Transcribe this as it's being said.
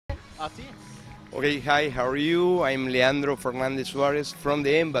Así. Okay, hi, how are you? I'm Leandro Fernandez-Suarez from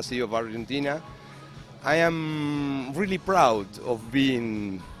the Embassy of Argentina. I am really proud of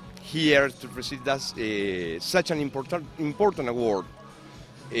being here to receive such an important award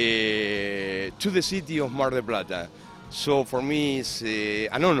to the city of Mar del Plata. So for me it's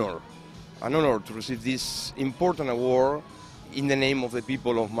an honor to receive this important award in the name of the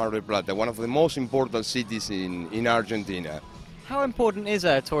people of Mar del Plata, one of the most important cities in Argentina. How important is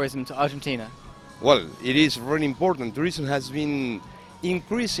tourism to Argentina? Well, it is very important. Tourism has been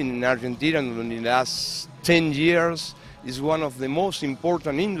increasing in Argentina in the last 10 years. It's one of the most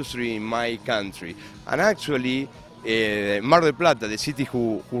important industry in my country. And actually, Mar del Plata, the city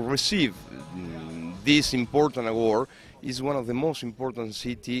who received this important award, is one of the most important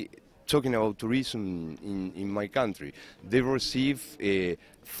cities talking about tourism in my country. They receive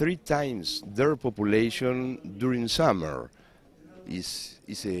 3 times their population during summer.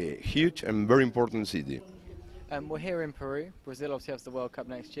 It's a huge and very important city. We're here in Peru. Brazil obviously has the World Cup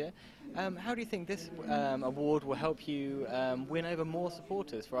next year. How do you think this award will help you win over more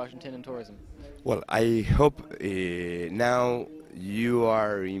supporters for Argentinian tourism? Well, I hope now you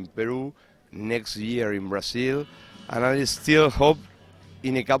are in Peru, next year in Brazil, and I still hope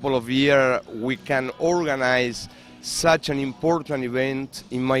in a couple of years we can organize such an important event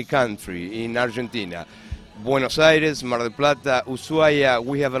in my country, in Argentina. Buenos Aires, Mar del Plata, Ushuaia,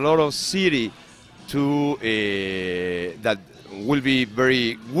 we have a lot of city that will be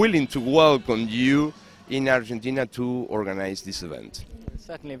very willing to welcome you in Argentina to organize this event. It's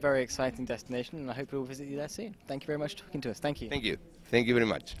certainly a very exciting destination, and I hope we'll visit you there soon. Thank you very much for talking to us. Thank you. Thank you. Thank you very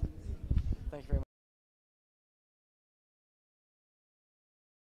much.